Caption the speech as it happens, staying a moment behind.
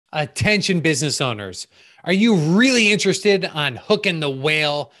Attention business owners. Are you really interested on hooking the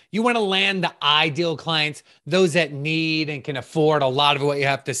whale? You want to land the ideal clients, those that need and can afford a lot of what you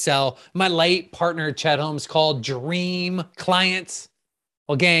have to sell. My late partner, Chet Holmes, called dream clients.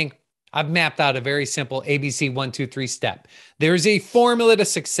 Well, gang, I've mapped out a very simple ABC 1, 2, 3 step. There's a formula to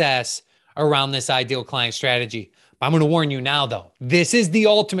success around this ideal client strategy. I'm going to warn you now, though, this is the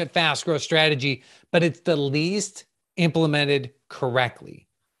ultimate fast growth strategy, but it's the least implemented correctly.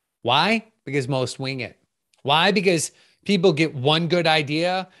 Why? Because most wing it. Why? Because people get one good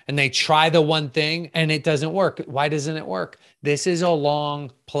idea and they try the one thing and it doesn't work. Why doesn't it work? This is a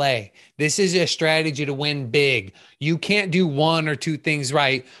long play. This is a strategy to win big. You can't do one or two things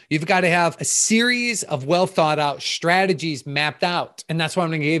right. You've got to have a series of well thought out strategies mapped out. And that's what I'm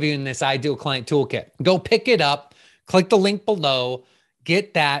going to give you in this ideal client toolkit. Go pick it up, click the link below.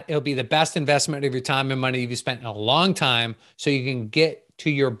 Get that. It'll be the best investment of your time and money you've spent in a long time so you can get to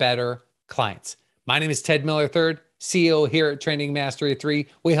your better clients. My name is Ted Miller III, CEO here at Training Mastery 3.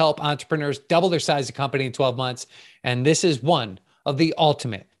 We help entrepreneurs double their size of company in 12 months. And this is one of the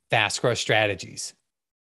ultimate fast growth strategies.